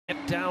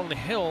down the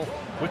hill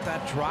with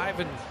that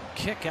drive and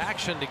kick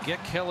action to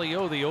get Kelly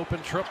O the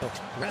open triple.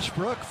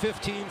 Westbrook,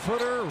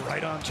 15-footer,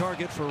 right on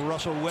target for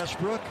Russell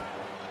Westbrook.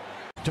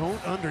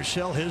 Don't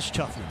undersell his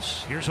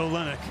toughness. Here's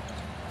Olenek,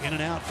 in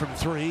and out from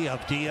three.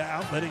 Abdia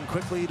outletting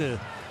quickly to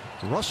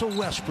Russell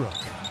Westbrook.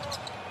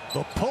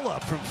 The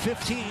pull-up from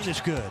 15 is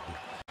good.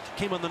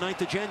 Came on the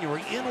 9th of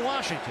January in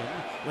Washington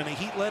when the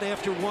Heat led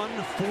after one,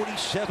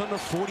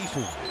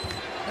 47-44.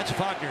 That's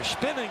Wagner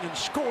spinning and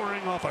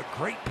scoring off a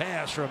great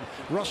pass from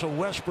Russell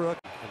Westbrook.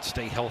 And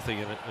stay healthy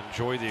and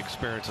enjoy the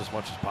experience as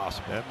much as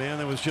possible. That man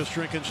that was just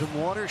drinking some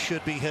water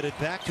should be headed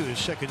back to his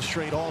second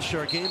straight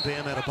All-Star game.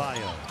 Bam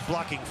Adebayo,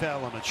 blocking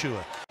foul on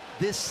Achua.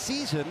 This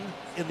season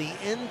in the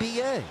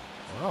NBA.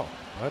 Wow,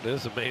 that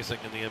is amazing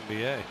in the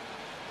NBA.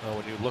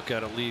 When you look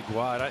at it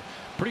league-wide,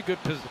 pretty good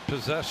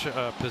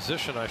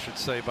position, I should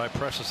say, by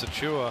Precious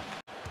Achua.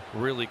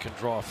 Really can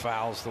draw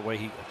fouls the way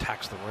he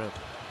attacks the rim.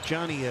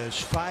 Johnny has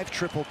 5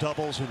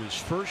 triple-doubles in his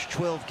first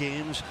 12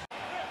 games.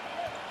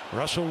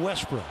 Russell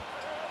Westbrook,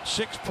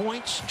 6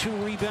 points, 2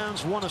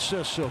 rebounds, 1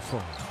 assist so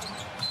far.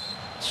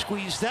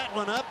 Squeezed that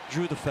one up,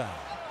 drew the foul.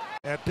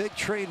 That big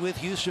trade with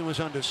Houston was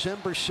on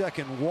December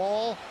 2nd.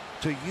 Wall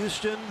to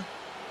Houston,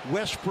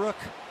 Westbrook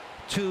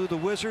to the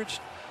Wizards.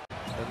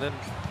 And then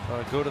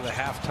go to the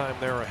halftime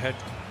there ahead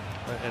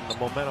and the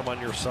momentum on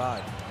your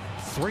side.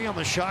 3 on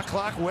the shot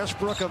clock.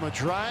 Westbrook on the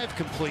drive,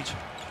 completes.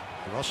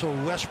 Russell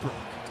Westbrook.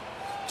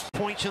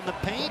 Points in the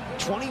paint,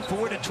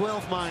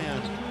 24-12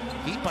 Miami.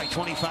 Heat by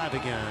 25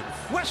 again.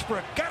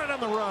 Westbrook got it on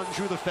the run,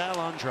 drew the foul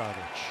on Dragic.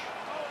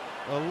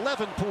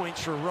 11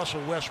 points for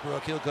Russell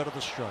Westbrook. He'll go to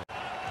the strike.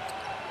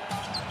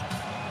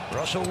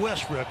 Russell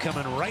Westbrook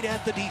coming right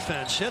at the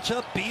defense. Sets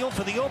up Beal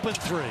for the open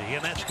 3,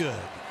 and that's good.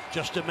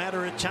 Just a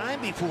matter of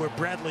time before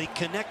Bradley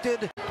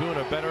connected. Doing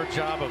a better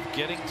job of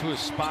getting to his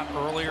spot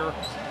earlier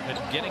and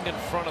getting in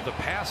front of the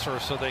passer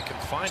so they can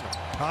find him.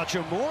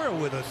 Hachimura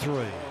with a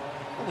 3.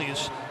 Only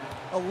his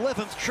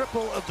 11th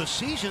triple of the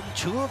season.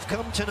 2 have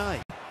come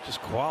tonight.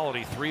 Just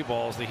quality 3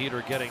 balls the Heat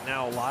are getting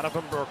now. A lot of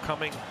them are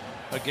coming.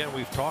 Again,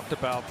 we've talked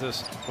about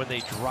this. When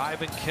they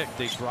drive and kick,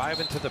 they drive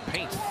into the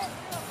paint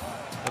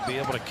and be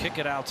able to kick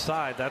it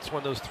outside. That's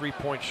when those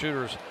 3-point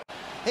shooters.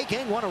 Hey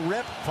gang, want to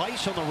rep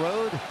Vice on the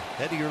road?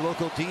 Head to your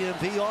local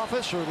DMV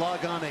office or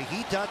log on to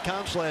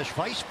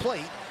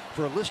heat.com/VicePlate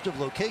for a list of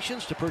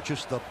locations to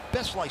purchase the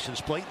best license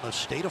plate in the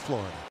state of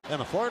Florida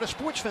and the Florida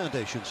Sports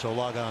Foundation. So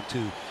log on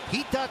to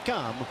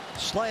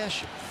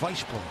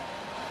heat.com/VicePlate.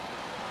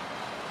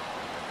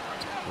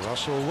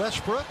 Russell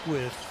Westbrook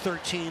with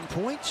 13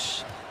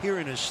 points here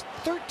in his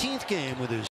 13th game with his